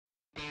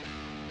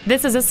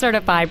This is a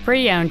certified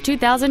pre-owned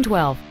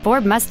 2012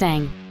 Ford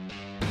Mustang.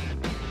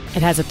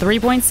 It has a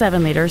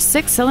 3.7-liter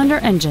six-cylinder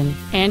engine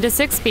and a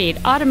 6-speed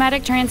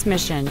automatic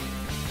transmission.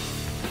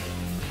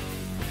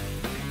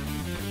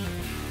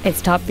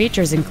 Its top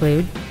features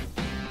include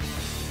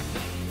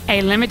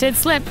a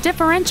limited-slip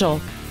differential,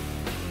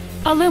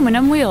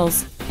 aluminum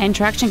wheels, and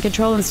traction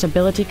control and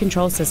stability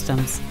control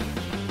systems.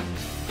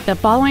 The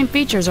following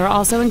features are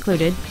also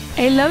included: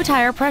 a low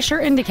tire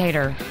pressure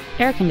indicator,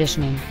 air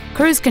conditioning,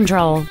 cruise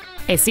control,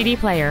 a CD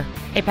player,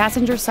 a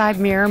passenger side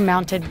mirror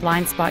mounted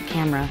blind spot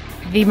camera,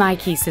 the My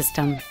Key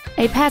system,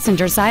 a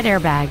passenger side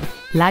airbag,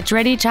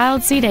 latch-ready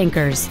child seat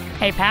anchors,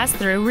 a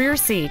pass-through rear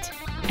seat,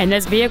 and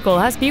this vehicle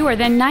has fewer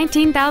than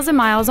 19,000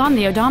 miles on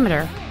the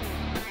odometer.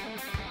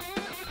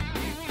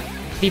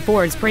 The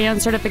Ford's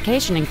pre-owned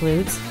certification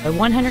includes a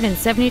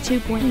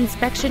 172-point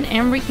inspection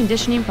and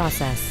reconditioning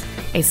process,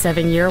 a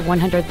 7-year,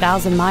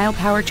 100,000-mile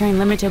powertrain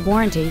limited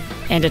warranty,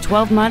 and a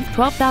 12-month,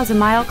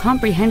 12,000-mile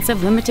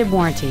comprehensive limited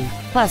warranty,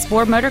 plus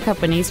Ford Motor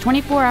Company's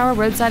 24-hour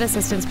roadside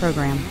assistance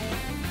program.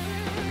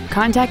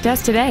 Contact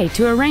us today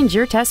to arrange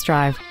your test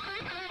drive.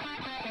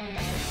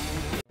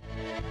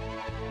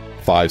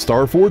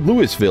 5-Star Ford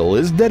Lewisville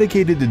is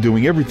dedicated to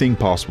doing everything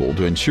possible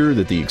to ensure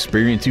that the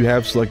experience you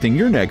have selecting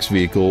your next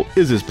vehicle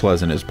is as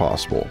pleasant as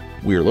possible.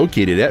 We are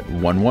located at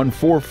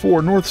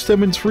 1144 North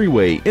Stemmons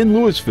Freeway in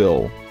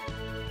Lewisville.